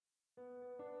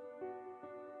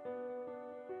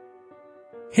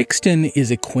Hickston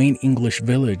is a quaint English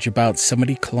village about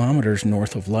 70 kilometers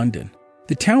north of London.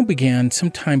 The town began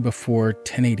sometime before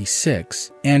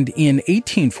 1086, and in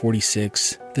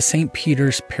 1846, the St.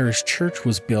 Peter's Parish Church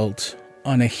was built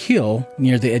on a hill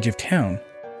near the edge of town.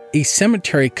 A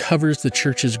cemetery covers the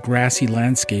church's grassy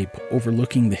landscape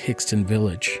overlooking the Hickston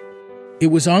village. It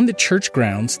was on the church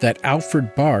grounds that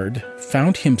Alfred Bard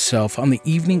found himself on the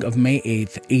evening of May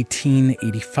 8,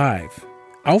 1885.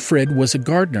 Alfred was a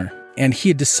gardener, and he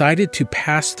had decided to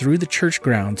pass through the church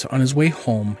grounds on his way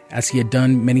home as he had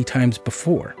done many times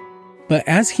before. But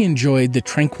as he enjoyed the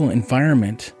tranquil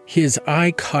environment, his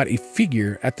eye caught a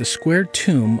figure at the square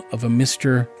tomb of a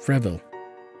Mr. Frevil.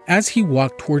 As he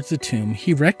walked towards the tomb,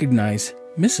 he recognized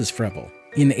Mrs. Frevil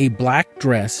in a black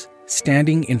dress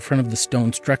standing in front of the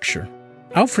stone structure.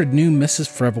 Alfred knew Mrs.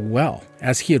 Frevil well,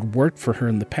 as he had worked for her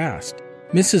in the past.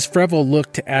 Mrs. Frevil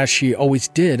looked as she always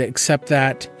did, except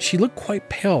that she looked quite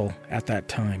pale at that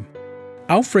time.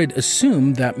 Alfred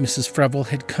assumed that Mrs. Frevil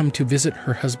had come to visit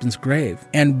her husband's grave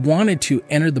and wanted to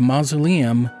enter the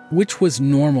mausoleum, which was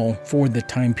normal for the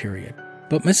time period.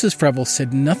 But Mrs. Frevil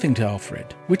said nothing to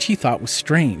Alfred, which he thought was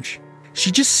strange.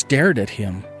 She just stared at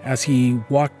him as he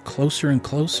walked closer and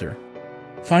closer.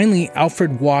 Finally,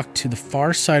 Alfred walked to the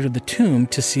far side of the tomb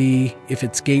to see if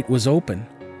its gate was open.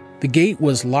 The gate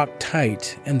was locked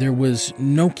tight, and there was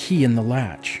no key in the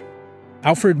latch.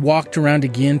 Alfred walked around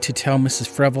again to tell Mrs.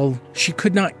 Frevil she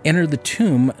could not enter the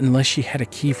tomb unless she had a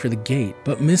key for the gate,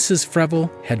 but Mrs.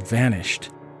 Frevil had vanished.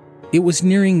 It was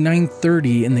nearing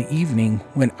 9:30 in the evening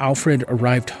when Alfred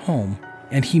arrived home,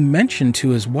 and he mentioned to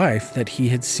his wife that he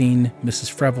had seen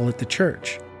Mrs. Frevil at the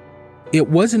church. It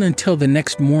wasn't until the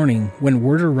next morning when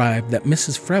word arrived that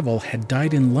Mrs. Frevil had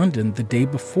died in London the day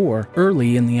before,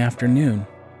 early in the afternoon.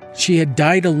 She had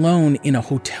died alone in a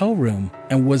hotel room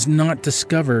and was not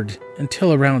discovered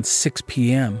until around 6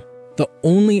 p.m. The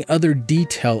only other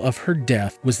detail of her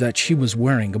death was that she was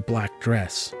wearing a black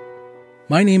dress.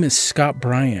 My name is Scott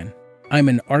Bryan. I'm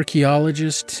an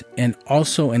archaeologist and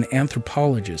also an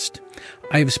anthropologist.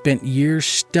 I have spent years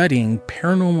studying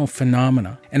paranormal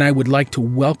phenomena, and I would like to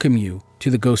welcome you to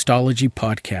the Ghostology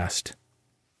podcast.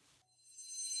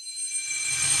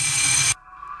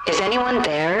 Is anyone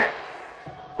there?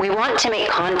 We want to make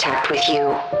contact with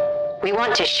you. We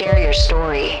want to share your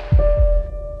story.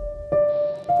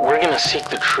 We're going to seek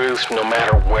the truth no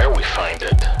matter where we find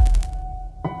it.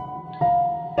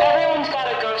 Everyone's got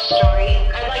a ghost story.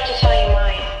 I'd like to tell you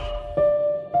mine.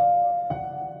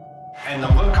 And the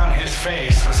look on his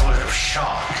face was a look of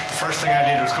shock. The first thing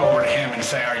I did was go over to him and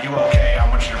say, "Are you okay? I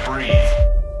want you to breathe."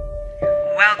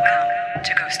 Welcome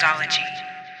to Ghostology.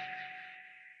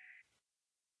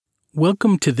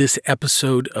 Welcome to this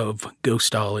episode of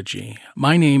Ghostology.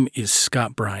 My name is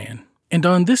Scott Bryan, and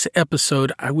on this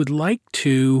episode, I would like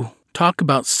to talk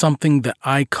about something that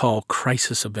I call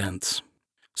crisis events.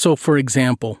 So, for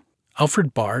example,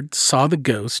 Alfred Bard saw the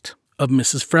ghost of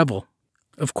Mrs. Frevil.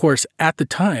 Of course, at the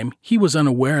time, he was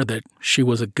unaware that she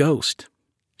was a ghost.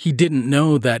 He didn't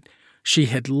know that she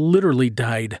had literally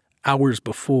died hours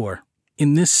before.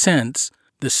 In this sense,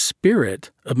 the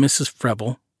spirit of Mrs.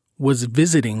 Frevil was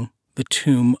visiting the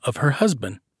tomb of her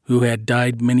husband, who had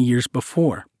died many years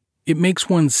before. It makes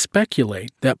one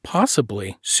speculate that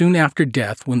possibly soon after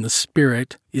death, when the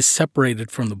spirit is separated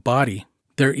from the body,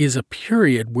 there is a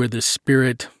period where the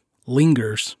spirit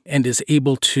lingers and is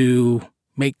able to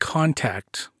make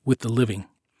contact with the living.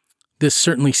 This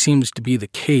certainly seems to be the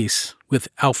case with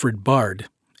Alfred Bard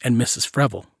and Mrs.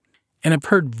 Frevil. And I've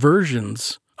heard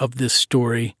versions of this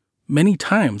story many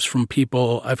times from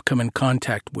people I've come in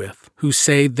contact with who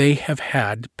say they have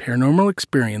had paranormal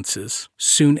experiences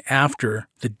soon after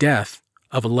the death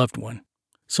of a loved one.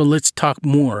 So let's talk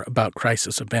more about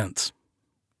crisis events.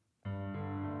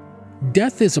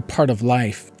 Death is a part of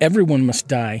life. Everyone must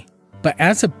die. But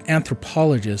as an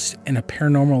anthropologist and a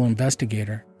paranormal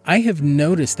investigator, I have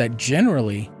noticed that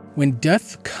generally, when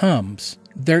death comes,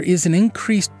 there is an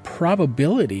increased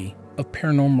probability of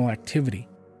paranormal activity.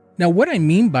 Now, what I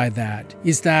mean by that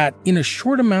is that in a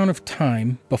short amount of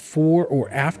time before or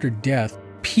after death,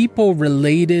 people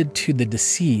related to the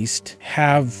deceased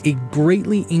have a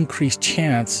greatly increased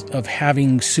chance of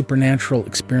having supernatural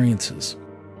experiences.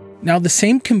 Now, the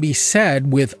same can be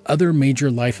said with other major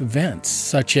life events,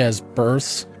 such as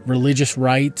births, religious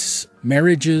rites,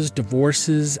 marriages,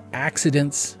 divorces,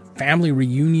 accidents, family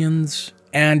reunions,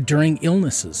 and during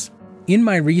illnesses. In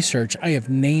my research, I have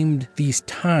named these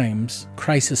times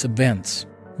crisis events,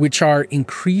 which are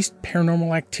increased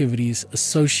paranormal activities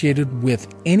associated with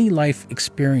any life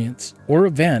experience or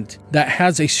event that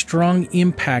has a strong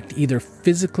impact either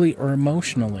physically or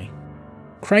emotionally.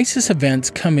 Crisis events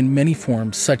come in many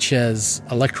forms, such as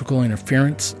electrical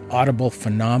interference, audible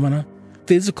phenomena,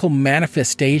 physical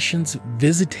manifestations,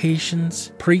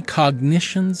 visitations,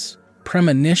 precognitions,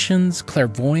 premonitions,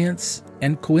 clairvoyance,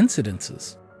 and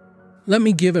coincidences. Let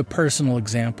me give a personal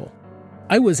example.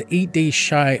 I was 8 days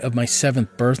shy of my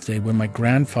 7th birthday when my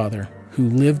grandfather, who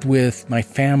lived with my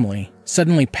family,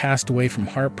 suddenly passed away from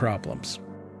heart problems.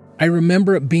 I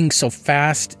remember it being so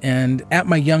fast, and at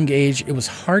my young age, it was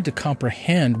hard to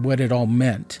comprehend what it all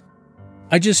meant.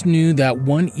 I just knew that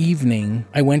one evening,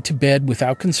 I went to bed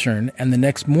without concern, and the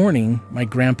next morning, my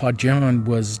grandpa John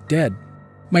was dead.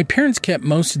 My parents kept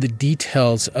most of the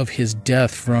details of his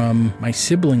death from my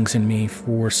siblings and me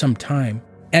for some time,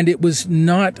 and it was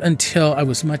not until I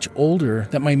was much older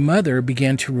that my mother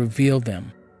began to reveal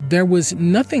them. There was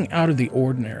nothing out of the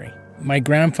ordinary. My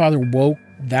grandfather woke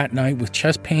that night with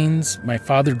chest pains. My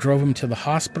father drove him to the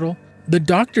hospital. The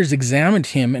doctors examined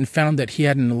him and found that he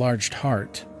had an enlarged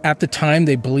heart. At the time,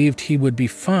 they believed he would be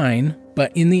fine,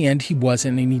 but in the end, he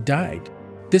wasn't, and he died.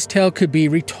 This tale could be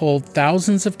retold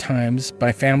thousands of times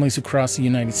by families across the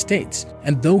United States,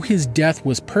 and though his death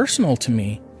was personal to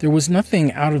me, there was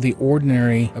nothing out of the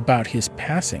ordinary about his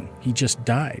passing. He just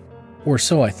died, or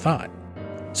so I thought.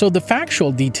 So the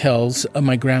factual details of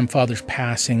my grandfather's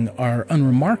passing are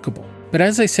unremarkable. But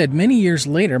as I said, many years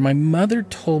later, my mother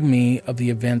told me of the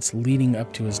events leading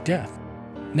up to his death.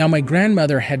 Now, my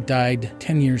grandmother had died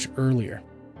 10 years earlier.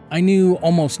 I knew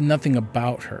almost nothing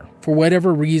about her. For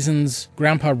whatever reasons,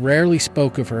 Grandpa rarely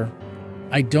spoke of her.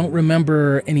 I don't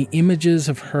remember any images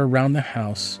of her around the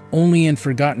house, only in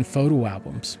forgotten photo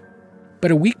albums.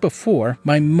 But a week before,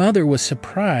 my mother was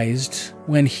surprised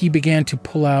when he began to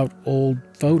pull out old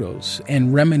photos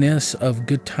and reminisce of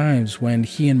good times when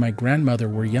he and my grandmother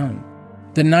were young.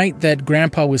 The night that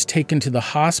Grandpa was taken to the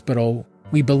hospital,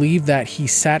 we believe that he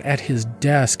sat at his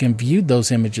desk and viewed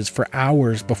those images for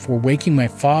hours before waking my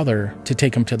father to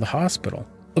take him to the hospital.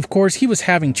 Of course, he was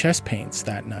having chest pains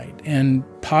that night, and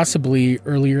possibly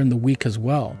earlier in the week as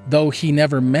well, though he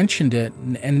never mentioned it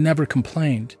and never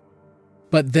complained.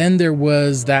 But then there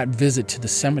was that visit to the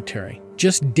cemetery.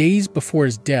 Just days before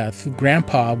his death,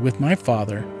 Grandpa, with my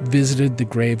father, visited the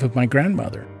grave of my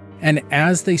grandmother. And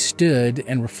as they stood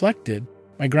and reflected,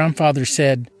 my grandfather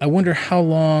said, "I wonder how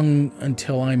long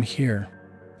until I'm here."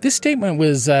 This statement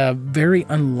was very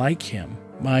unlike him.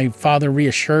 My father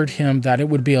reassured him that it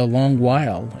would be a long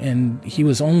while, and he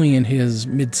was only in his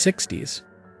mid-60s.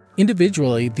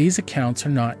 Individually, these accounts are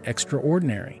not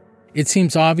extraordinary. It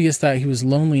seems obvious that he was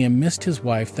lonely and missed his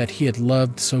wife that he had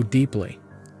loved so deeply.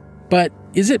 But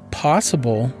is it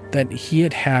possible that he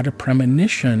had had a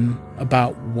premonition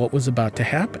about what was about to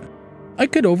happen? I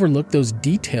could overlook those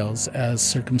details as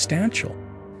circumstantial,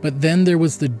 but then there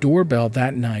was the doorbell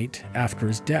that night after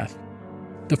his death.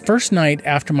 The first night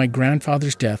after my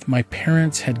grandfather's death, my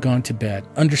parents had gone to bed,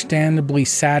 understandably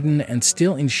saddened and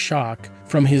still in shock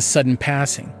from his sudden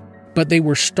passing. But they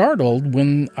were startled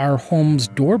when our home's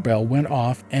doorbell went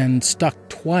off and stuck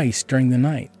twice during the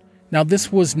night. Now,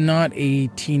 this was not a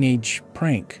teenage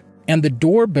prank. And the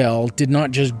doorbell did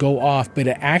not just go off, but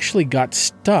it actually got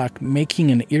stuck,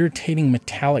 making an irritating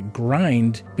metallic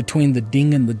grind between the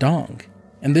ding and the dong.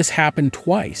 And this happened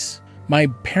twice. My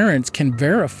parents can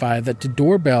verify that the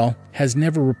doorbell has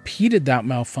never repeated that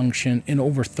malfunction in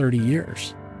over 30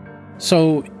 years.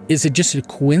 So is it just a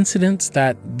coincidence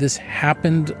that this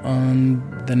happened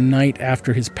on the night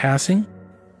after his passing?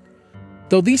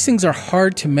 Though these things are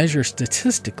hard to measure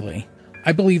statistically,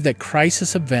 I believe that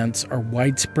crisis events are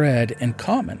widespread and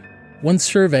common. One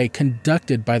survey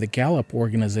conducted by the Gallup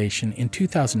organization in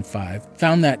 2005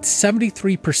 found that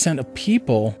 73% of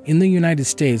people in the United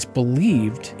States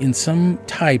believed in some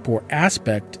type or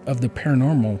aspect of the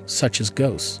paranormal, such as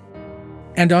ghosts.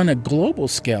 And on a global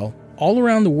scale, all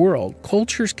around the world,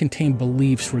 cultures contain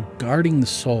beliefs regarding the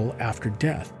soul after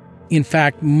death. In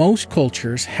fact, most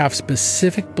cultures have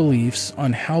specific beliefs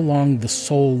on how long the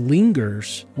soul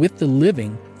lingers with the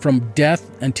living from death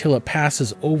until it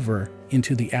passes over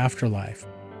into the afterlife.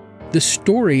 The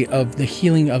story of the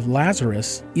healing of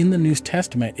Lazarus in the New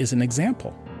Testament is an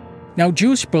example. Now,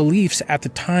 Jewish beliefs at the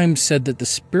time said that the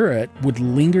spirit would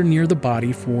linger near the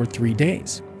body for 3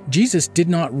 days. Jesus did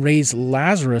not raise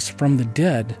Lazarus from the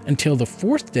dead until the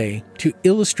 4th day to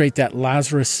illustrate that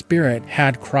Lazarus' spirit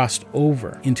had crossed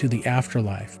over into the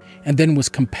afterlife and then was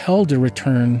compelled to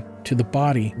return to the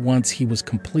body once he was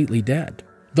completely dead.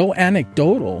 Though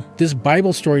anecdotal, this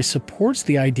Bible story supports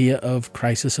the idea of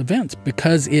crisis events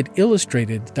because it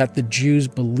illustrated that the Jews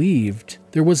believed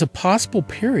there was a possible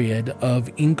period of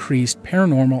increased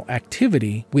paranormal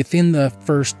activity within the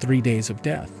first 3 days of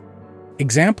death.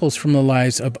 Examples from the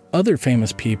lives of other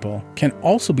famous people can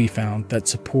also be found that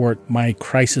support my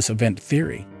crisis event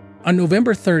theory. On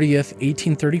November 30th,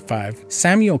 1835,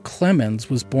 Samuel Clemens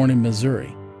was born in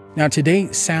Missouri. Now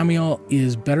today, Samuel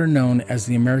is better known as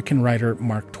the American writer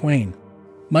Mark Twain.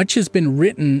 Much has been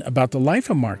written about the life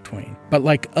of Mark Twain, but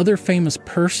like other famous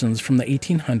persons from the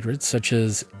 1800s, such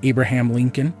as Abraham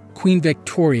Lincoln, Queen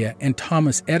Victoria, and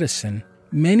Thomas Edison,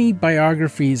 many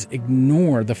biographies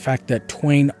ignore the fact that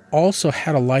Twain also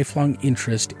had a lifelong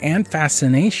interest and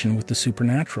fascination with the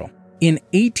supernatural. In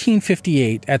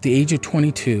 1858, at the age of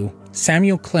 22,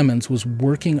 Samuel Clemens was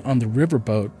working on the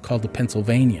riverboat called the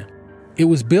Pennsylvania. It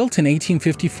was built in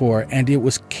 1854, and it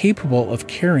was capable of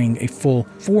carrying a full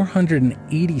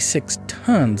 486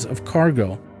 tons of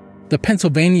cargo. The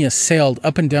Pennsylvania sailed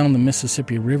up and down the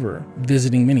Mississippi River,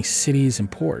 visiting many cities and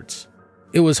ports.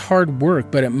 It was hard work,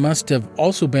 but it must have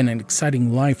also been an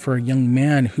exciting life for a young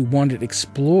man who wanted to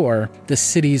explore the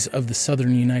cities of the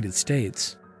southern United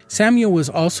States. Samuel was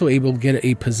also able to get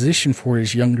a position for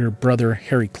his younger brother,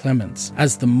 Harry Clemens,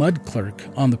 as the mud clerk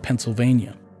on the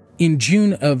Pennsylvania. In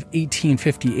June of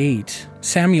 1858,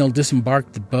 Samuel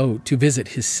disembarked the boat to visit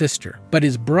his sister, but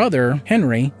his brother,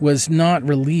 Henry, was not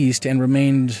released and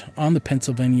remained on the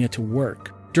Pennsylvania to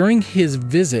work. During his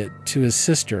visit to his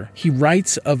sister, he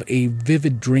writes of a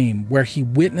vivid dream where he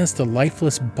witnessed the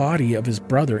lifeless body of his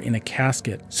brother in a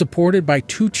casket, supported by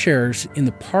 2 chairs in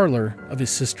the parlor of his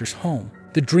sister's home.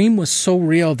 The dream was so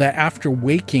real that after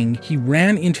waking, he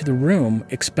ran into the room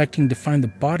expecting to find the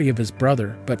body of his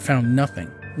brother, but found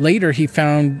nothing. Later, he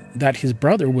found that his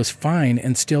brother was fine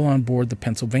and still on board the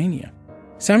Pennsylvania.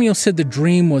 Samuel said the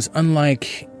dream was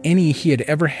unlike any he had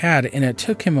ever had, and it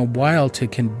took him a while to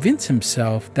convince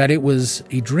himself that it was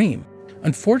a dream.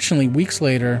 Unfortunately, weeks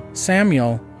later,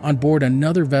 Samuel, on board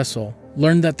another vessel,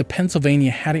 learned that the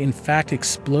Pennsylvania had in fact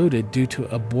exploded due to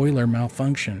a boiler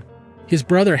malfunction. His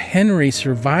brother Henry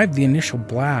survived the initial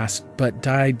blast, but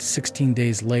died 16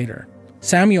 days later.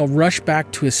 Samuel rushed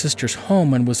back to his sister's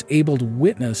home and was able to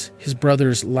witness his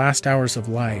brother's last hours of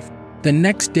life. The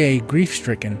next day,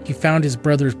 grief-stricken, he found his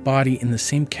brother's body in the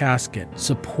same casket,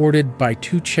 supported by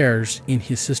 2 chairs in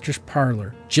his sister's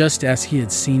parlor, just as he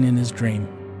had seen in his dream.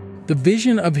 The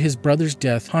vision of his brother's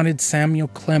death haunted Samuel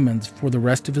Clemens for the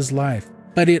rest of his life,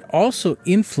 but it also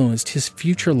influenced his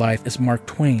future life as Mark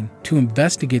Twain to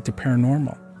investigate the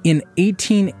paranormal. In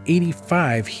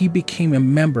 1885, he became a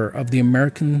member of the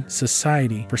American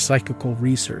Society for Psychical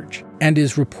Research and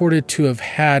is reported to have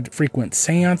had frequent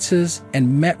seances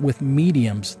and met with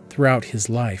mediums throughout his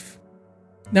life.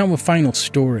 Now a final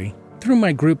story. Through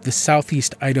my group, the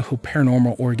Southeast Idaho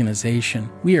Paranormal Organization,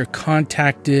 we are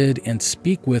contacted and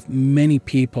speak with many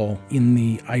people in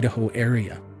the Idaho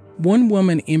area. One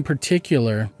woman in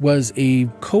particular was a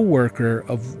co-worker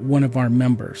of one of our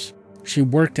members. She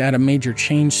worked at a major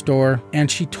chain store,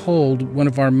 and she told one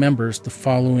of our members the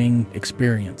following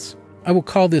experience. I will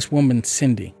call this woman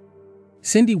Cindy.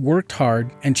 Cindy worked hard,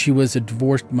 and she was a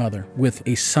divorced mother with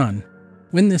a son.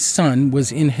 When this son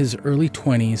was in his early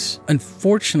 20s,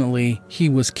 unfortunately, he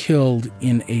was killed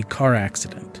in a car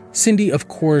accident. Cindy, of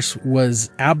course,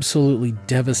 was absolutely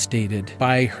devastated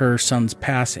by her son's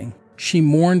passing. She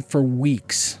mourned for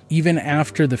weeks. Even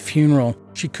after the funeral,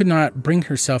 she could not bring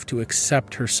herself to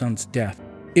accept her son's death.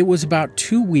 It was about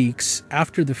 2 weeks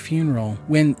after the funeral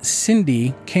when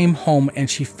Cindy came home and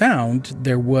she found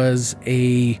there was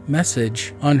a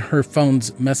message on her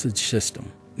phone's message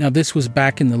system. Now, this was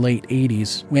back in the late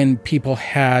 80s when people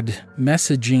had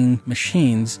messaging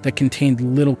machines that contained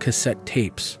little cassette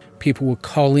tapes. People would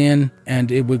call in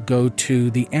and it would go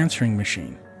to the answering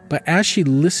machine. But as she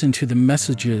listened to the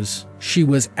messages, she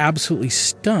was absolutely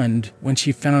stunned when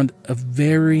she found a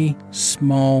very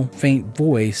small, faint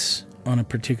voice on a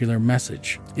particular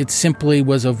message. It simply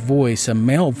was a voice, a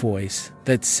male voice,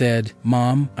 that said,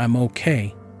 "Mom, I'm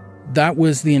okay." That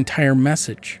was the entire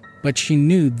message. But she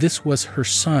knew this was her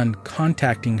son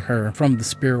contacting her from the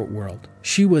spirit world.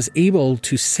 She was able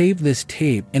to save this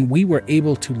tape, and we were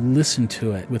able to listen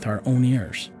to it with our own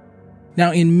ears.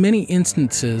 Now, in many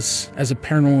instances, as a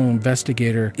paranormal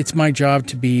investigator, it's my job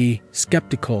to be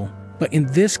skeptical. But in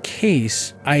this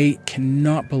case, I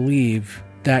cannot believe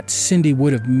that Cindy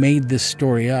would have made this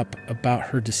story up about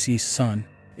her deceased son.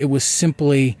 It was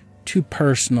simply too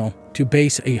personal to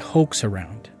base a hoax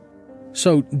around.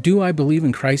 So, do I believe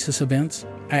in crisis events?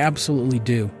 I absolutely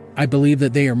do. I believe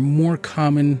that they are more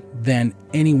common than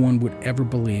anyone would ever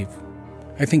believe.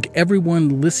 I think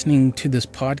everyone listening to this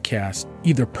podcast,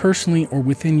 either personally or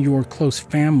within your close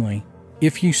family,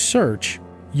 if you search,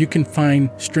 you can find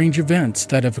strange events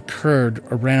that have occurred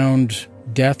around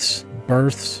deaths,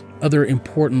 births, other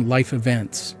important life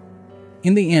events.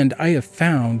 In the end, I have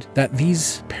found that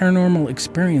these paranormal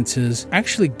experiences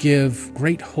actually give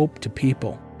great hope to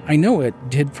people. I know it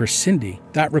did for Cindy.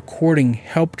 That recording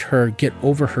helped her get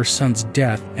over her son's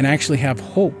death and actually have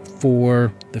hope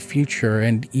for the future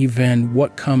and even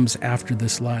what comes after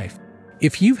this life.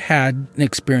 If you've had an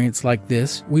experience like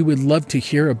this, we would love to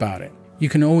hear about it. You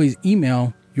can always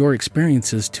email your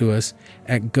experiences to us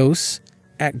at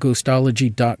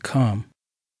ghosts@ghostology.com.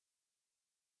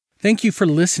 Thank you for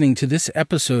listening to this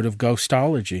episode of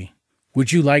Ghostology.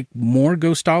 Would you like more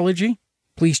Ghostology?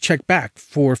 Please check back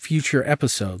for future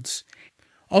episodes.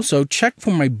 Also, check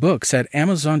for my books at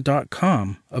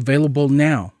Amazon.com, available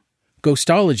now.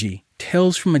 Ghostology,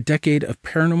 Tales from a Decade of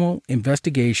Paranormal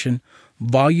Investigation,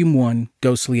 Volume 1,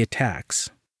 Ghostly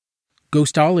Attacks.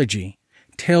 Ghostology,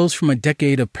 Tales from a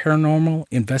Decade of Paranormal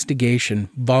Investigation,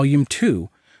 Volume 2,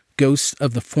 Ghosts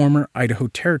of the Former Idaho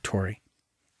Territory.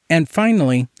 And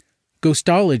finally,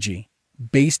 Ghostology,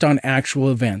 Based on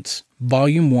Actual Events,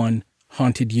 Volume 1,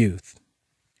 Haunted Youth.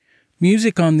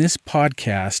 Music on this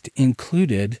podcast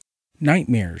included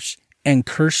Nightmares and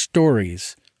Cursed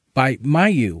Stories by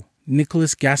Mayu,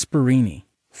 Nicholas Gasparini.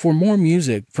 For more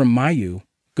music from Mayu,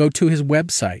 go to his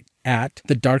website at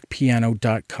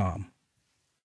thedarkpiano.com.